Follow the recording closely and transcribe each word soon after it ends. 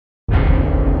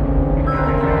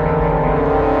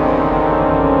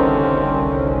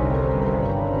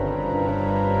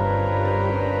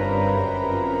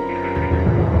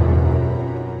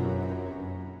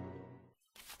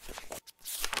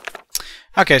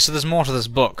Okay, so there's more to this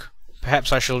book.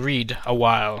 Perhaps I shall read a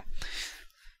while.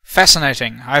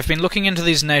 Fascinating. I have been looking into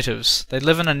these natives. They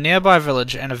live in a nearby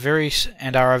village and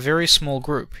are a very small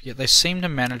group, yet they seem to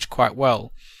manage quite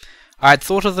well. I had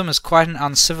thought of them as quite an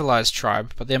uncivilized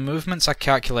tribe, but their movements are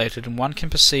calculated and one can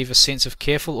perceive a sense of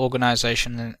careful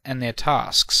organization in their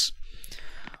tasks.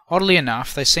 Oddly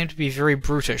enough, they seem to be very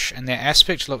brutish, and their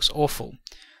aspect looks awful,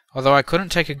 although I couldn't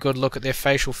take a good look at their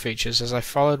facial features as I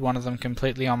followed one of them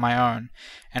completely on my own,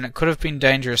 and it could have been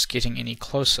dangerous getting any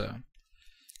closer.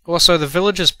 Also, the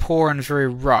village is poor and very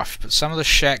rough, but some of the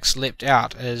shacks leapt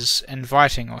out as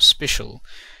inviting or special.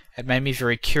 It made me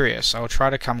very curious. I will try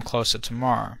to come closer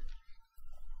tomorrow.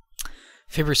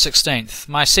 February 16th.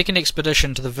 My second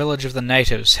expedition to the village of the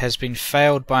natives has been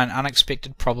failed by an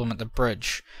unexpected problem at the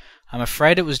bridge. I'm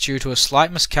afraid it was due to a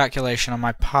slight miscalculation on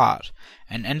my part,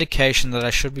 an indication that I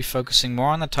should be focusing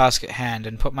more on the task at hand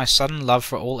and put my sudden love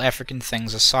for all African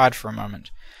things aside for a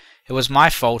moment. It was my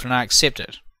fault and I accept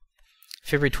it.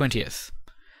 February 20th.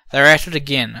 They are at it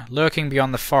again, lurking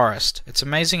beyond the forest. It's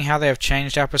amazing how they have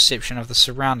changed our perception of the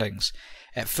surroundings.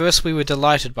 At first we were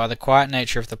delighted by the quiet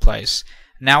nature of the place.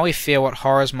 Now we fear what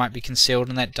horrors might be concealed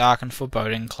in that dark and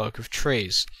foreboding cloak of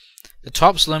trees. The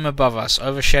tops loom above us,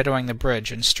 overshadowing the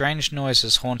bridge, and strange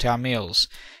noises haunt our meals.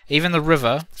 Even the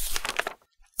river,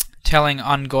 telling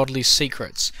ungodly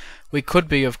secrets. We could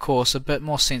be, of course, a bit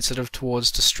more sensitive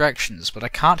towards distractions, but I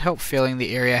can't help feeling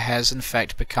the area has, in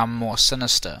fact, become more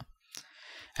sinister.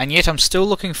 And yet I'm still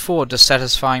looking forward to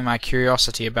satisfying my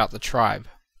curiosity about the tribe.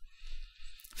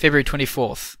 February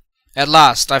 24th. At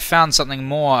last, I've found something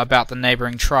more about the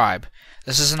neighbouring tribe.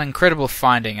 This is an incredible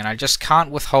finding, and I just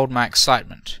can't withhold my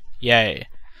excitement. Yay.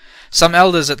 Some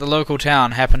elders at the local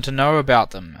town happen to know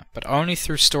about them, but only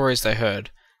through stories they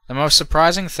heard. The most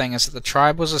surprising thing is that the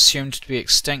tribe was assumed to be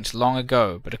extinct long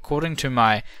ago, but according to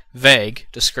my vague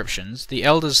descriptions, the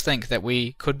elders think that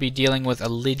we could be dealing with a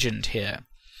legend here.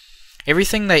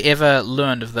 Everything they ever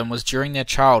learned of them was during their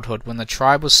childhood when the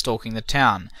tribe was stalking the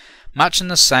town, much in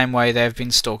the same way they have been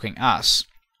stalking us.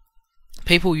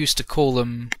 People used to call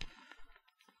them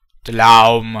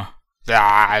Dlaum.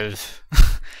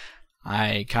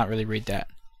 I can't really read that.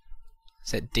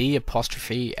 Is that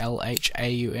D''L''H''A''U''M?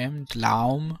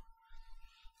 Dlaum?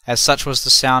 As such was the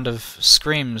sound of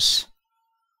screams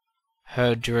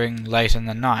heard during late in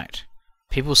the night.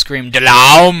 People screamed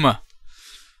Dlaum!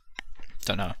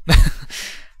 Don't know.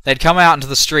 They'd come out into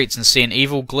the streets and see an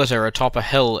evil glitter atop a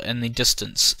hill in the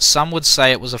distance. Some would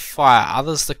say it was a fire,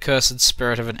 others the cursed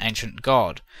spirit of an ancient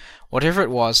god. Whatever it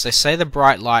was, they say the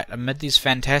bright light amid these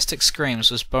fantastic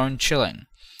screams was bone-chilling.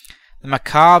 The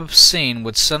macabre scene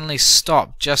would suddenly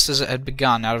stop just as it had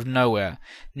begun out of nowhere,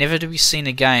 never to be seen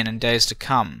again in days to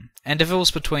come. Intervals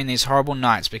between these horrible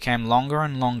nights became longer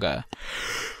and longer,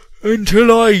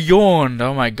 until I yawned,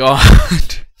 oh my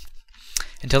god,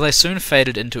 until they soon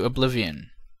faded into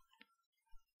oblivion.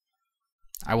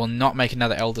 I will not make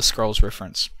another Elder Scrolls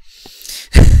reference.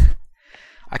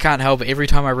 I can't help it, every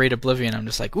time I read Oblivion I'm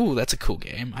just like, ooh, that's a cool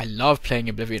game. I love playing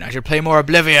Oblivion. I should play more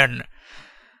Oblivion!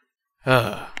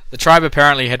 The tribe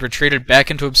apparently had retreated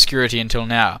back into obscurity until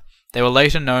now. They were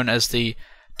later known as the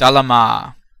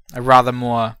Dalamar, a rather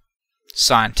more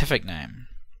scientific name,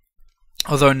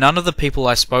 although none of the people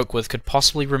I spoke with could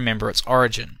possibly remember its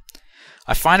origin.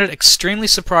 I find it extremely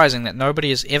surprising that nobody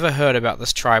has ever heard about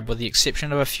this tribe with the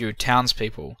exception of a few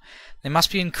townspeople. They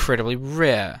must be incredibly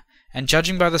rare, and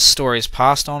judging by the stories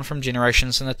passed on from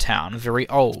generations in the town, very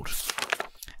old.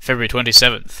 February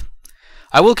 27th.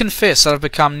 I will confess that I've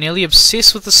become nearly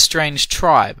obsessed with this strange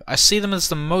tribe. I see them as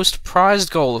the most prized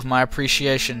goal of my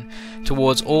appreciation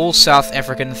towards all South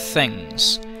African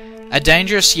things. A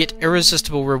dangerous yet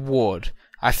irresistible reward.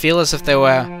 I feel as if they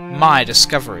were my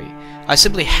discovery. I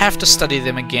simply have to study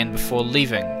them again before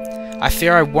leaving. I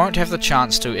fear I won't have the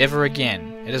chance to ever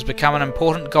again. It has become an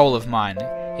important goal of mine,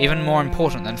 even more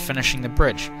important than finishing the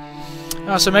bridge.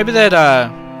 Oh, so maybe that,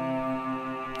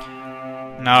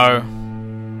 no.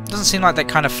 Doesn't seem like that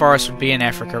kind of forest would be in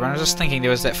Africa, but I was just thinking there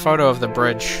was that photo of the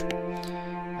bridge.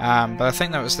 But I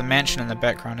think that was the mansion in the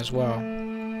background as well.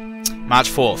 March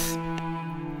 4th.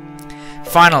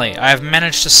 Finally, I have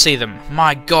managed to see them.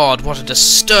 My god, what a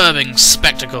disturbing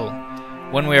spectacle!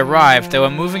 When we arrived, they were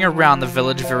moving around the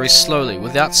village very slowly,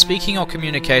 without speaking or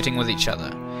communicating with each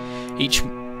other. Each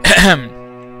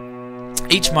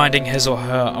minding his or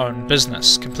her own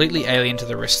business, completely alien to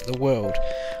the rest of the world.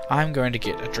 I'm going to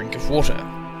get a drink of water.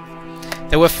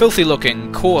 They were filthy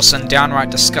looking, coarse and downright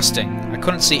disgusting. I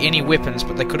couldn't see any weapons,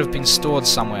 but they could have been stored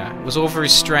somewhere. It was all very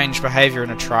strange behaviour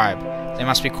in a tribe. They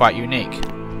must be quite unique.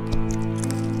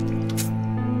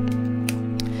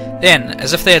 Then,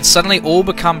 as if they had suddenly all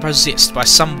become possessed by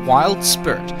some wild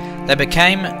spirit, they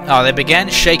began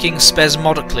shaking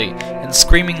spasmodically and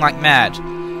screaming like mad.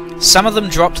 Some of them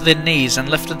dropped to their knees and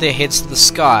lifted their heads to the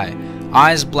sky,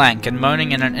 eyes blank and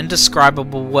moaning in an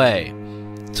indescribable way.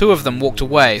 2 of them walked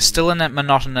away, still in a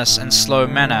monotonous and slow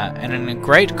manner, and in a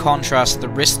great contrast to the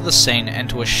rest of the scene,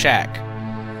 into a shack.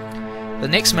 The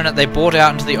next minute they brought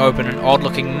out into the open an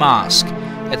odd-looking mask.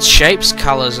 Its shapes,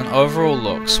 colours, and overall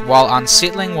looks, while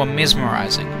unsettling, were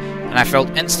mesmerising, and I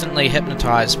felt instantly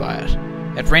hypnotised by it.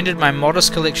 It rendered my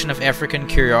modest collection of African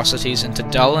curiosities into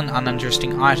dull and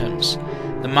uninteresting items.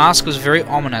 The mask was very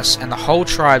ominous, and the whole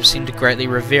tribe seemed to greatly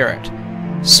revere it.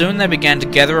 Soon they began to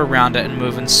gather around it and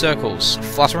move in circles,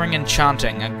 fluttering and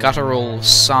chanting a guttural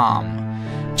psalm.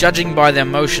 Judging by their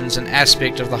motions and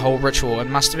aspect of the whole ritual, it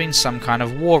must have been some kind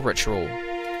of war ritual.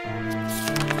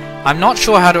 I'm not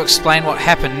sure how to explain what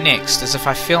happened next, as if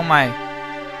I feel my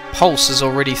pulse is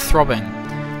already throbbing.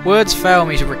 Words fail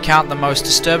me to recount the most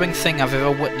disturbing thing I've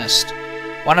ever witnessed.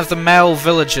 One of the male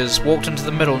villagers walked into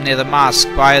the middle near the mask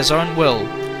by his own will.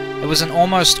 It was an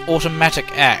almost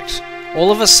automatic act.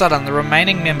 All of a sudden the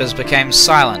remaining members became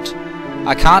silent.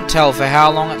 I can't tell for how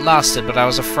long it lasted, but I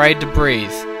was afraid to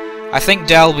breathe. I think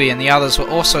Dalby and the others were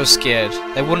also scared.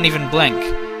 They wouldn't even blink.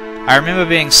 I remember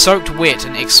being soaked wet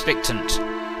and expectant.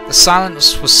 The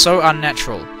silence was so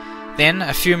unnatural. Then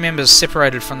a few members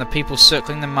separated from the people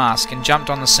circling the mask and jumped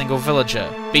on the single villager,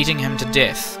 beating him to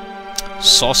death.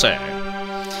 Saucy.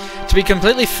 To be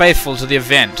completely faithful to the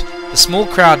event, the small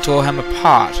crowd tore him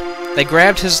apart. They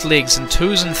grabbed his legs in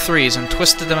 2s and 3s and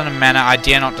twisted them in a manner I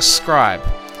dare not describe.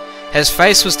 His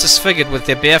face was disfigured with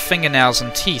their bare fingernails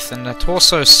and teeth, and the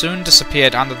torso soon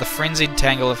disappeared under the frenzied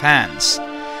tangle of hands.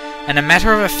 In a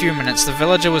matter of a few minutes, the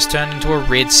villager was turned into a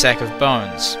red sack of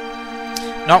bones.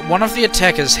 Not one of the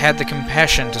attackers had the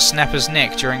compassion to snap his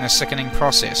neck during the sickening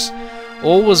process.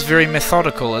 All was very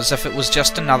methodical, as if it was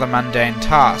just another mundane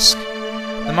task.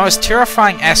 The most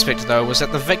terrifying aspect, though, was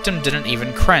that the victim didn't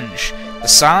even cringe. The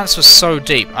silence was so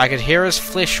deep, I could hear his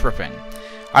flesh ripping.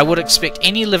 I would expect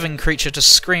any living creature to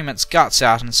scream its guts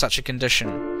out in such a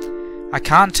condition. I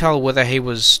can't tell whether he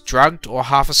was drugged or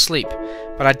half asleep,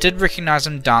 but I did recognize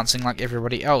him dancing like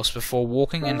everybody else before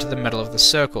walking into the middle of the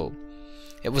circle.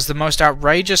 It was the most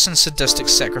outrageous and sadistic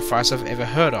sacrifice I've ever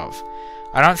heard of.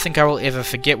 I don't think I will ever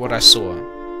forget what I saw.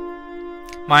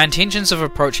 My intentions of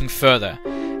approaching further,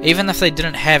 even if they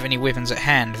didn't have any weapons at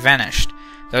hand, vanished.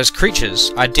 Those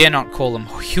creatures, I dare not call them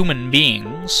human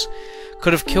beings,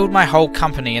 could have killed my whole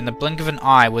company in the blink of an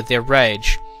eye with their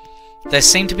rage. They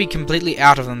seemed to be completely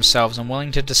out of themselves and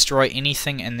willing to destroy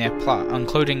anything in their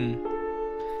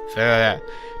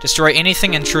destroy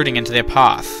anything intruding into their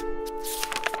path.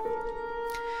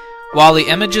 While the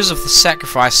images of the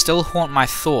sacrifice still haunt my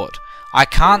thought, I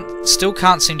still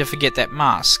can't seem to forget that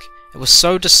mask. It was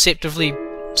so deceptively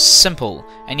simple,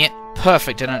 and yet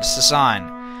perfect in its design.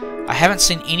 I haven't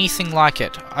seen anything like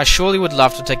it. I surely would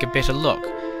love to take a better look.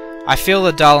 I feel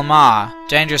the Dalmar,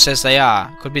 dangerous as they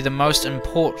are, could be the most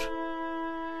important...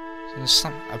 There's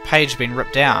a page been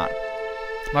ripped out.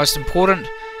 The most important...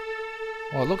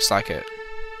 Well, it looks like it.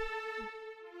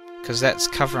 Because that's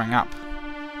covering up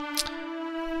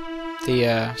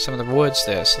the some of the words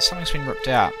there, so something's been ripped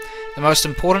out. The most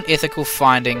important ethnical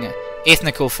finding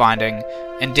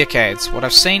in decades. What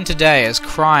I've seen today is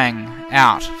crying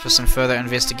out for some further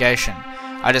investigation.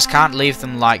 I just can't leave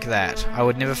them like that. I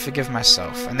would never forgive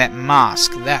myself. And that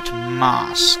mask.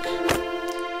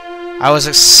 I was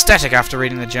ecstatic after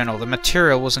reading the journal. The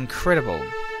material was incredible.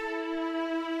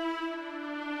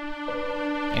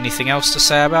 Anything else to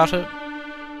say about it?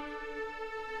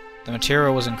 The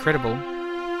material was incredible.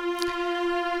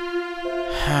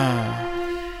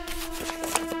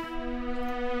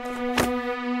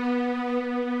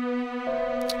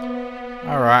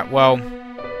 Alright, well,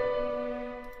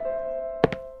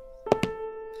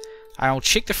 I'll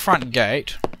check the front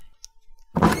gate,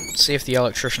 see if the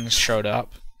electricians showed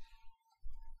up.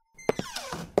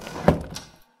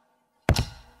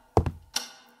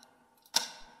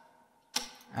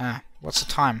 What's the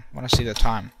time? I want to see the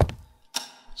time.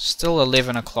 Still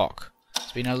 11 o'clock.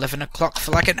 It's been 11 o'clock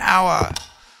for like an hour!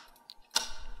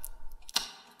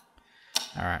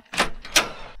 Alright.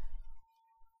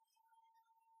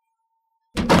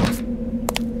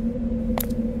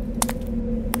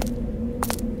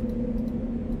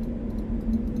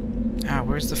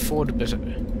 Where's the forward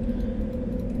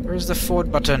button? Where's the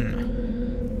forward button?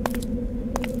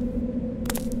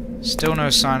 Still no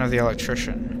sign of the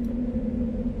electrician.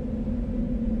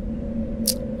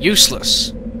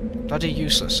 Useless! Bloody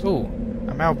useless. Ooh,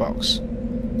 a mailbox.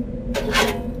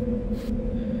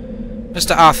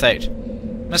 Mr. Arthate,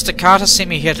 Mr. Carter sent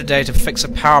me here today to fix a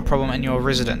power problem in your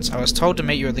residence. I was told to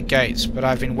meet you at the gates, but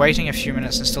I've been waiting a few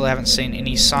minutes and still haven't seen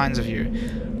any signs of you.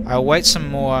 I'll wait some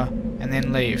more and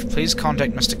then leave. Please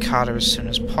contact Mr. Carter as soon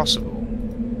as possible.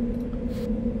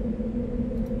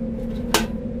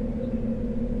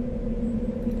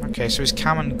 Okay, so he's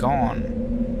come and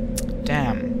gone.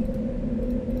 Damn.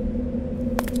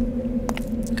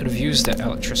 Could have used that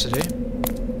electricity.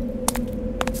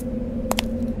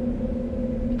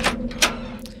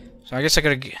 So I guess I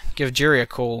gotta give Jerry a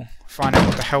call, find out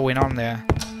what the hell went on there.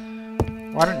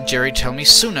 Why didn't Jerry tell me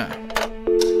sooner?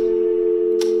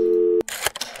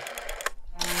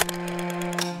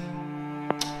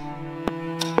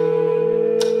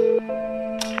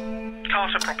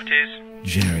 Carter Properties.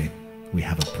 Jerry, we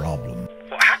have a problem.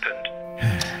 What happened?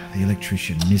 The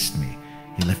electrician missed me.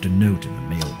 He left a note in the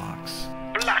mailbox.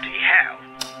 Bloody hell.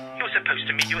 He was supposed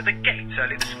to meet you at the gates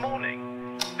early this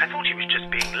morning. I thought he was just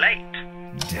being late.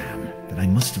 Damn, then I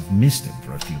must have missed him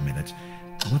for a few minutes.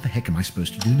 What the heck am I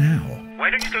supposed to do now? Why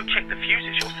don't you go check the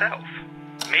fuses yourself?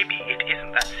 Maybe it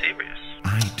isn't that serious.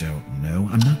 I don't know.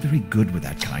 I'm not very good with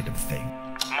that kind of thing.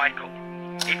 Michael,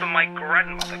 even my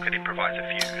grandmother could improvise a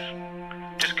fuse.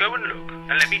 Just go and look,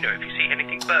 and let me know if you see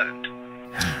anything burned.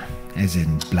 As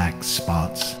in black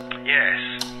spots?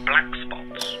 Yes, black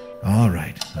spots.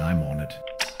 Alright, I'm on it.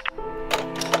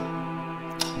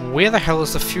 Where the hell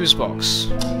is the fuse box?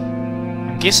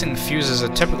 I'm guessing fuses are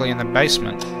typically in the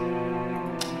basement.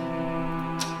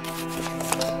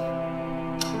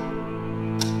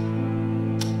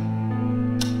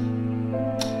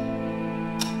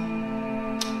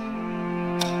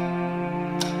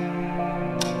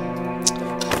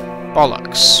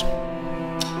 Bollocks.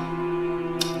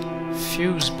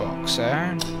 Fuse box,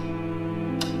 eh?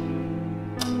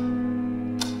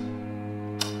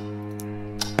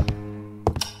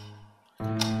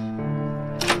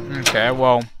 Okay,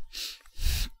 well,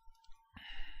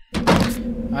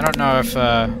 I don't know if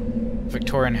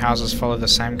Victorian houses follow the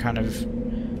same kind of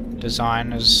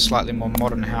design as slightly more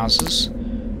modern houses,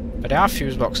 but our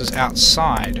fuse box is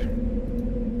outside.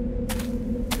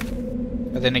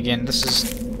 But then again, this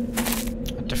is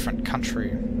a different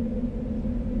country.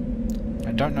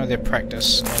 I don't know their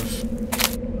practice of...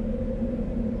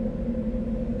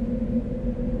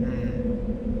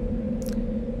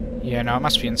 Yeah, no, it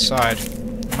must be inside.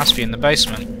 It must be in the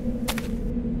basement.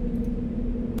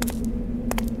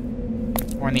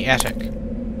 Or in the attic.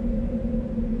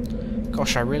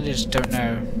 Gosh, I really just don't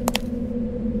know.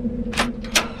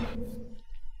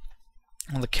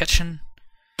 Or the kitchen?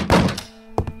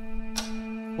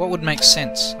 What would make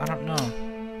sense? I don't know.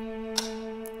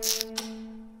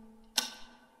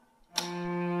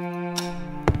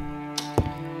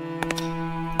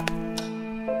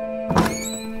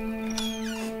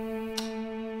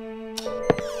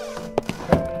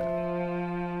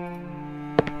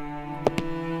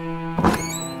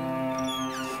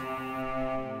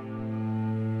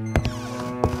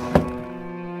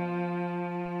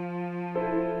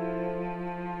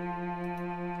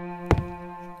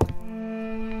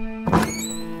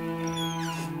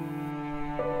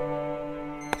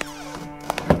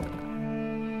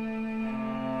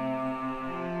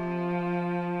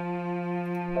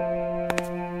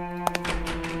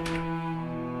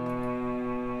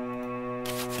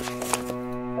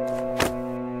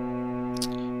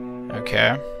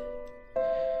 Okay.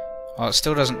 Well, it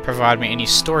still doesn't provide me any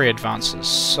story advances,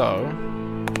 so...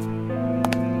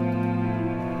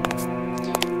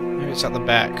 maybe it's at the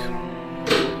back.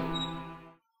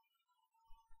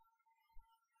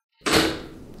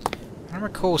 I don't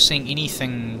recall seeing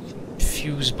anything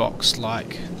fuse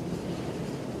box-like.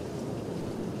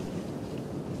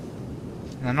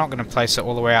 And I'm not going to place it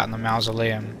all the way out in the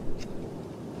mausoleum.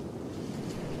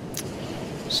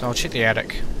 So I'll check the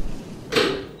attic.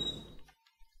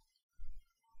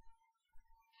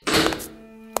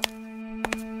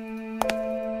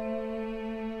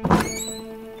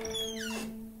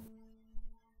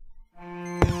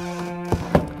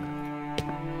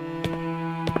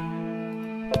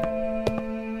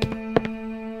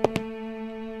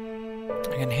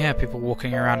 I can hear people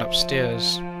walking around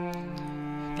upstairs.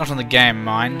 Not in the game,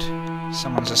 mind.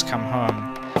 Someone's just come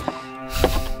home.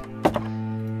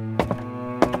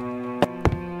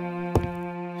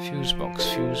 Fuse box,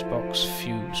 fuse box,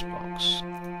 fuse box.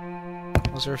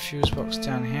 Was there a fuse box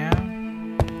down here?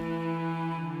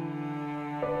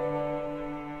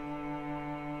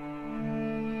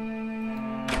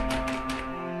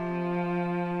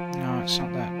 No, it's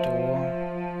not that door.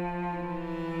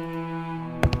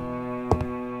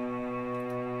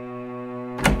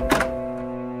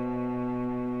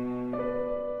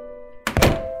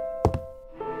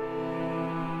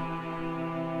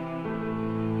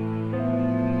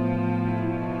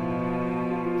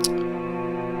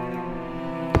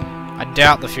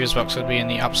 doubt the fuse box would be in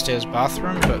the upstairs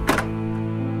bathroom, but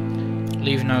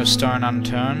leave no stone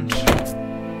unturned.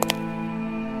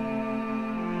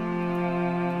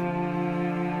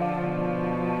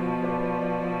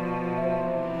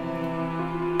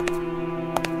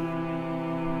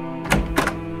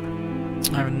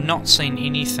 I have not seen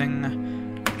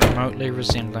anything remotely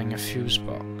resembling a fuse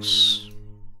box.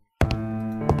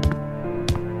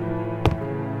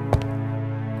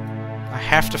 I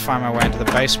have to find my way into the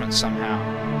basement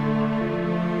somehow.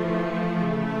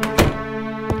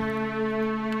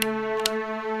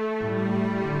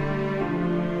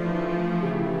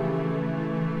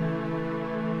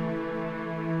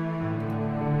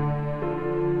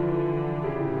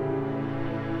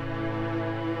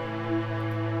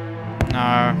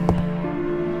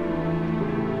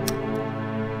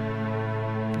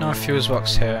 No fuse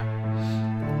box here.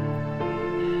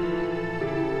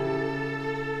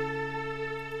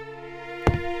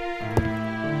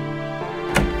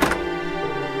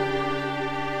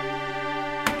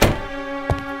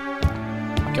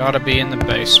 Gotta be in the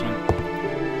basement.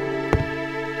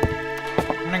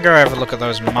 I'm gonna go have a look at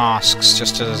those masks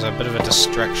just as a bit of a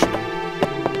distraction.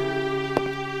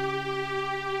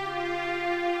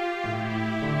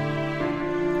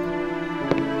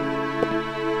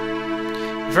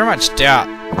 I very much doubt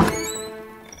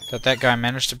that that guy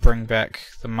managed to bring back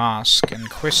the mask in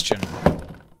question.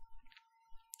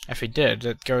 If he did,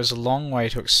 it goes a long way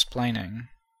to explaining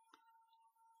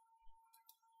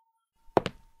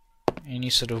any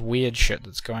sort of weird shit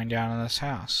that's going down in this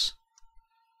house.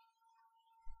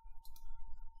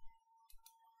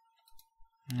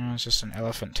 No, it's just an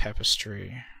elephant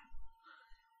tapestry.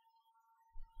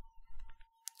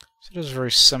 So it is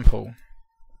very simple.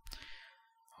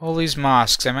 All these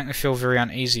masks, they make me feel very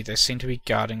uneasy. They seem to be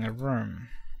guarding the room.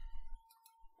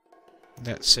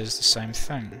 That says the same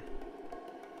thing.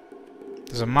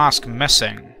 There's a mask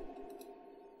missing.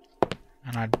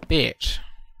 And I'd bet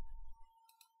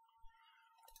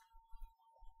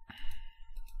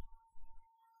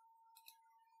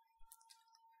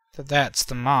that that's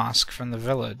the mask from the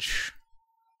village.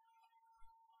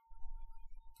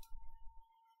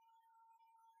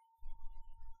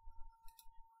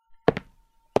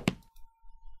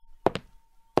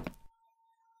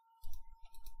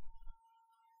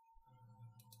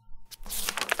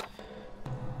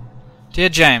 Dear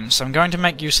James, I'm going to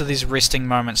make use of these resting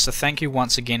moments to thank you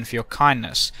once again for your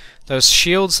kindness. Those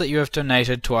shields that you have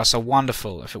donated to us are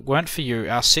wonderful. If it weren't for you,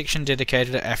 our section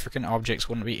dedicated to African objects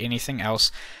wouldn't be anything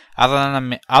else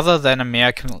other than a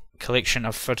mere collection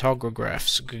of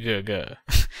photographs.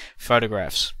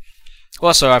 Photographs.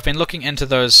 Also, I've been looking into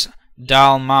those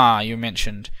Dalmar you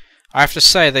mentioned. I have to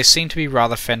say they seem to be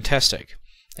rather fantastic.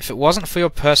 If it wasn't for your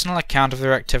personal account of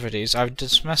their activities, I would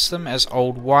dismiss them as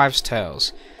old wives'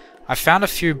 tales. I found a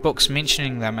few books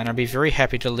mentioning them, and I'd be very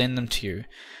happy to lend them to you.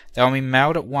 They will be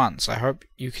mailed at once. I hope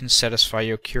you can satisfy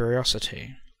your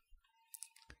curiosity.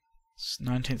 It's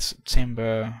 19th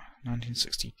September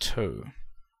 1962.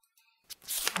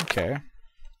 Okay.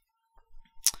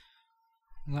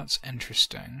 Well, that's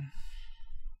interesting.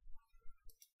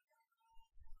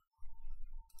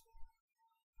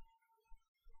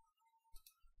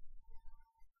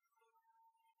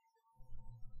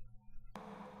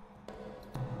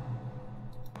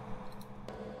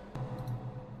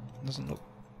 Doesn't look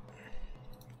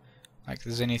like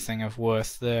there's anything of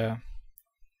worth there.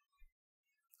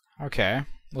 Okay,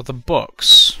 well the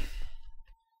books.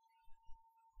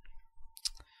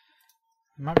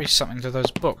 There might be something to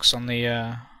those books on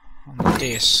the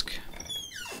desk.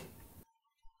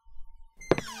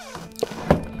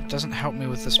 It doesn't help me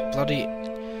with this bloody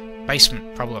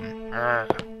basement problem.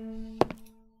 Arrgh.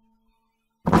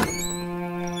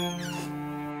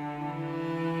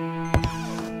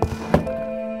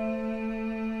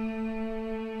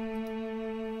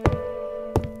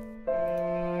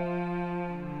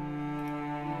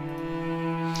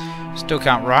 Still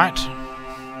can't write.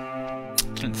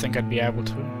 Didn't think I'd be able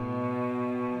to.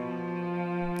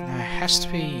 There has to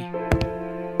be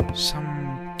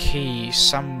some key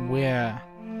somewhere.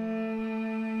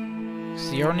 'Cause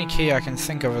the only key I can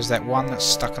think of is that one that's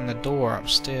stuck in the door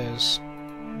upstairs.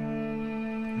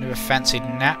 Never fancied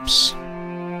naps.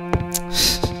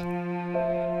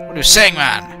 What are you saying,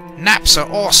 man? Naps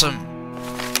are awesome!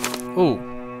 Ooh.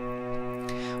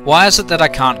 Why is it that I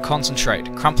can't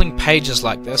concentrate? Crumpling pages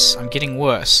like this, I'm getting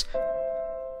worse.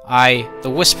 The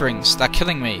whisperings, they're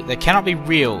killing me. They cannot be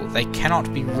real. They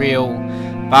cannot be real.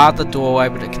 Barred the doorway,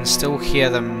 but I can still hear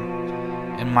them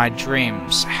in my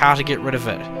dreams. How to get rid of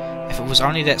it? If it was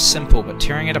only that simple, but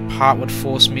tearing it apart would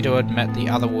force me to admit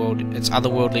its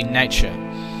otherworldly nature.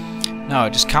 No,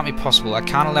 it just can't be possible. I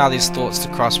can't allow these thoughts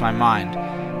to cross my mind,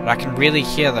 but I can really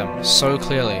hear them so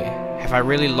clearly. Have I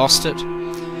really lost it?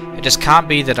 It just can't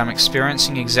be that I'm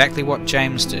experiencing exactly what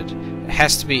James did. It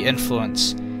has to be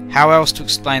influence. How else to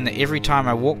explain that every time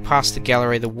I walk past the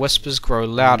gallery the whispers grow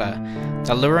louder?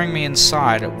 They're luring me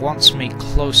inside. It wants me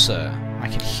closer. I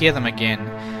can hear them again.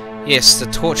 Yes, the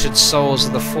tortured souls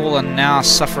of the fallen now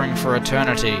suffering for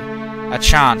eternity. A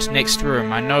chant, next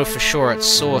room. I know for sure its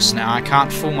source now. I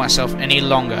can't fool myself any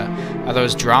longer. Are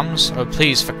those drums? Oh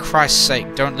please, for Christ's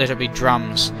sake, don't let it be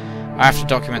drums. I have to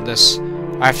document this.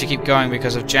 I have to keep going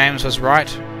because if James was right,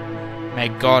 may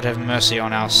God have mercy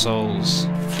on our souls.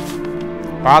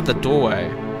 Barred the doorway.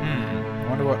 I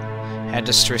wonder what had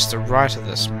distressed the writer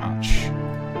this much.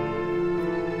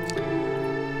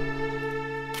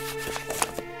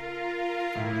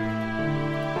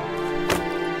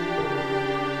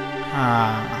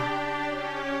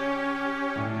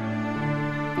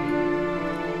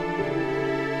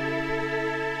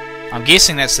 I'm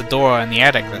guessing that's the door in the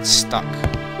attic that's stuck.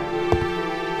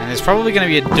 And there's probably going to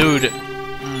be a dude...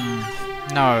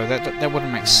 no, that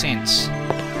wouldn't make sense.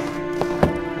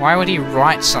 Why would he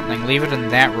write something, leave it in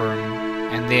that room,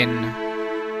 and then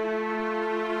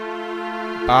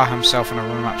bar himself in a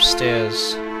room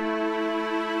upstairs?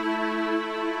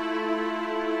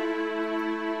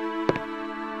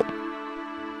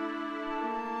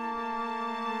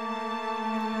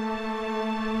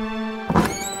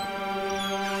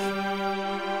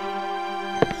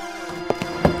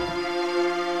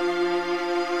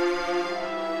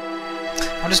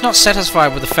 I'm just not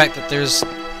satisfied with the fact that there's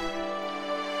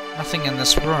nothing in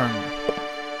this room.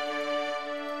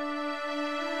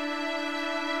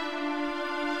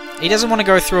 He doesn't want to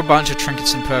go through a bunch of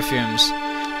trinkets and perfumes.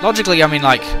 Logically, I mean,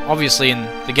 like, obviously in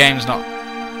the game's not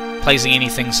placing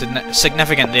anything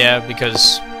significant there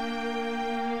because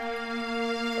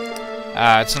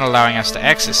it's not allowing us to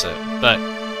access it, but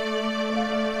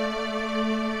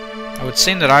it would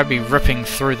seem that I'd be ripping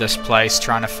through this place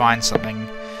trying to find something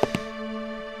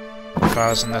if I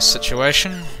was in this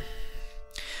situation.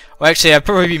 Well, actually, I'd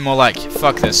probably be more like,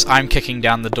 fuck this, I'm kicking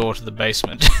down the door to the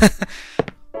basement.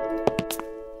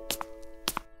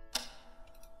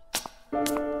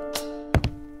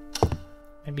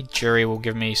 Maybe Jerry will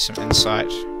give me some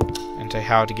insight into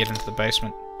how to get into the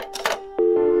basement.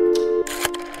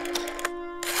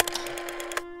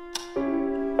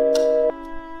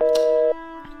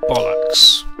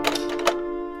 Bollocks.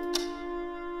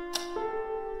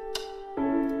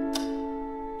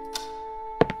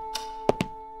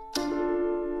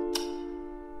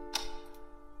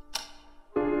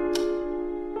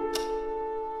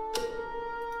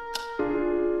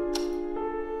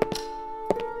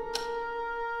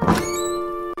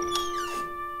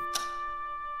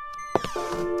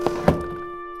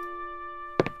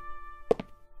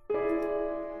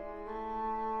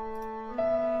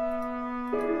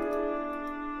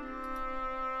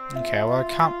 Okay, well I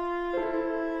can't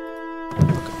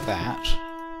look at that.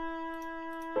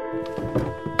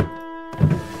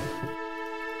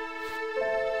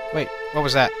 Wait, what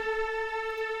was that?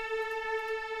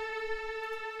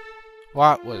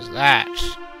 What was that?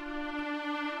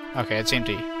 Okay, it's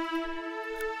empty.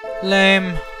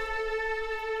 Lame.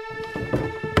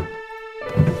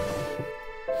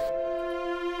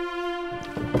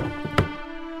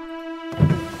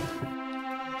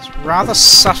 It's rather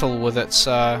subtle with its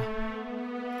a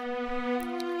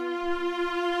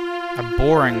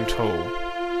boring tool.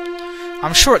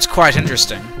 I'm sure it's quite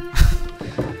interesting.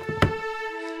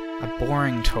 A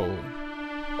boring tool.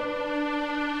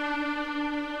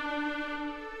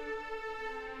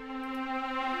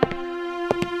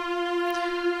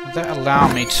 Would that allow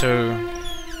me to...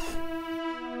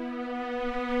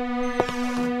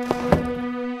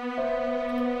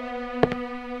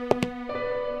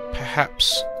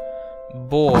 perhaps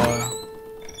bore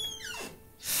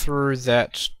through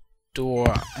that door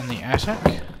in the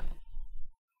attic?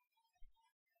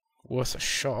 Worth a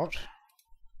shot.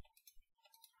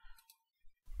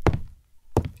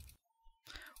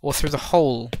 Or through the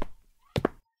hole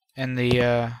in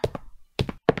the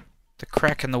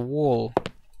crack in the wall.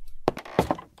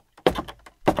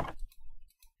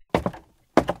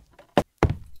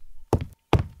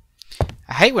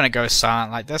 I hate when it goes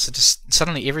silent like this. It just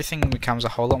suddenly everything becomes a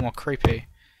whole lot more creepy.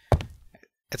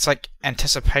 It's like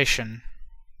anticipation.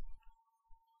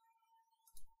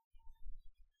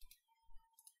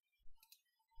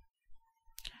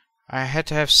 I had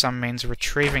to have some means of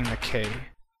retrieving the key.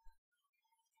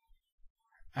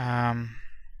 So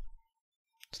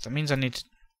that means I need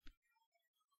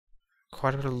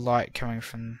quite a bit of light coming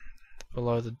from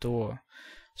below the door.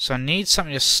 So I need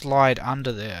something to slide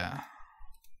under there.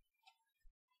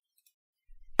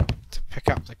 pick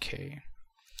up the key.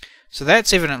 So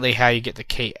that's evidently how you get the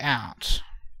key out.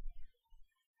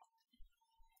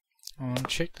 I'll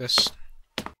check this.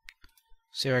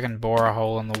 See if I can bore a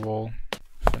hole in the wall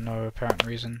for no apparent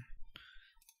reason.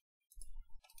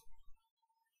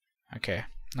 Okay,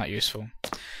 not useful.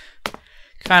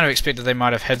 Kind of expected they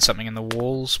might have had something in the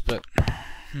walls, but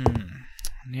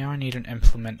now I need an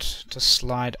implement to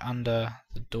slide under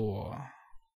the door.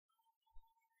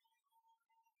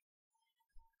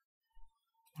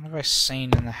 What have I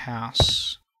seen in the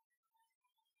house?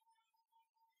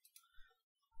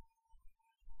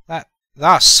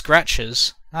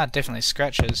 Scratches. Definitely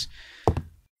scratches.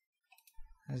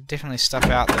 There's definitely stuff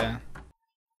out there.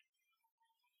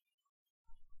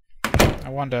 I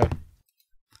wonder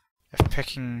if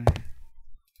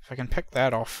I can pick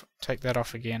that off, take that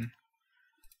off again.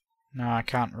 No, I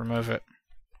can't remove it.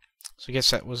 So I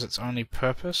guess that was its only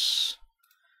purpose.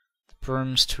 The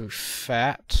broom's too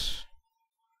fat.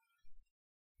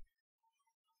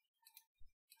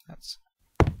 That's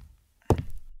a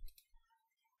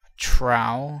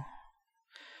trowel.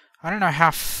 I don't know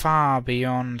how far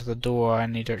beyond the door I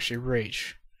need to actually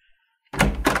reach.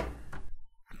 A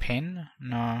pen?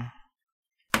 No.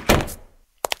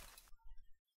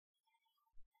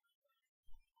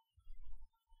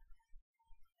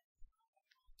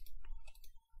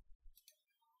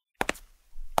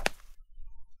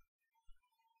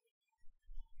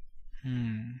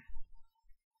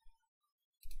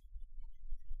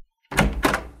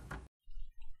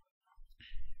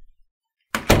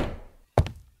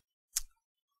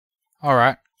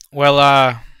 Alright, well,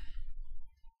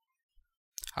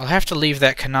 I'll have to leave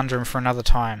that conundrum for another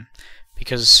time,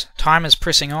 because time is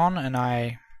pressing on and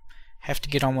I have to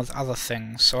get on with other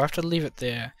things, so I have to leave it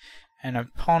there, and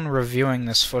upon reviewing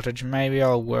this footage, maybe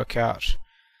I'll work out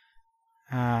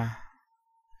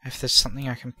if there's something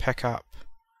I can pick up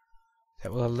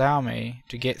that will allow me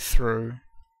to get through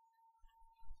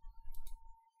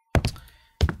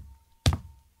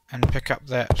and pick up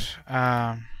that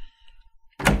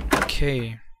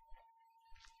key.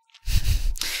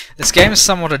 This game is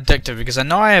somewhat addictive because I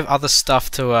know I have other stuff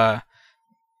to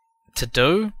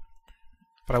do,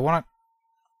 but I want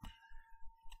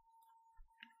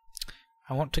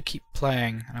to keep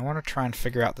playing, and I want to try and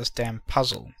figure out this damn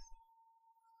puzzle.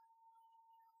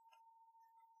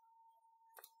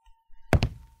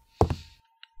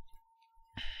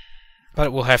 But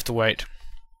it will have to wait.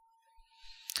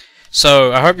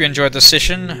 So, I hope you enjoyed this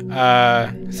session.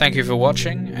 Thank you for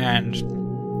watching, and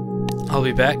I'll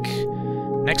be back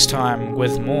next time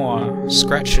with more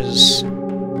Scratches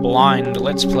Blind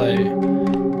Let's Play.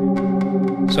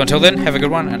 So until then, have a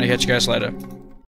good one, and I'll catch you guys later.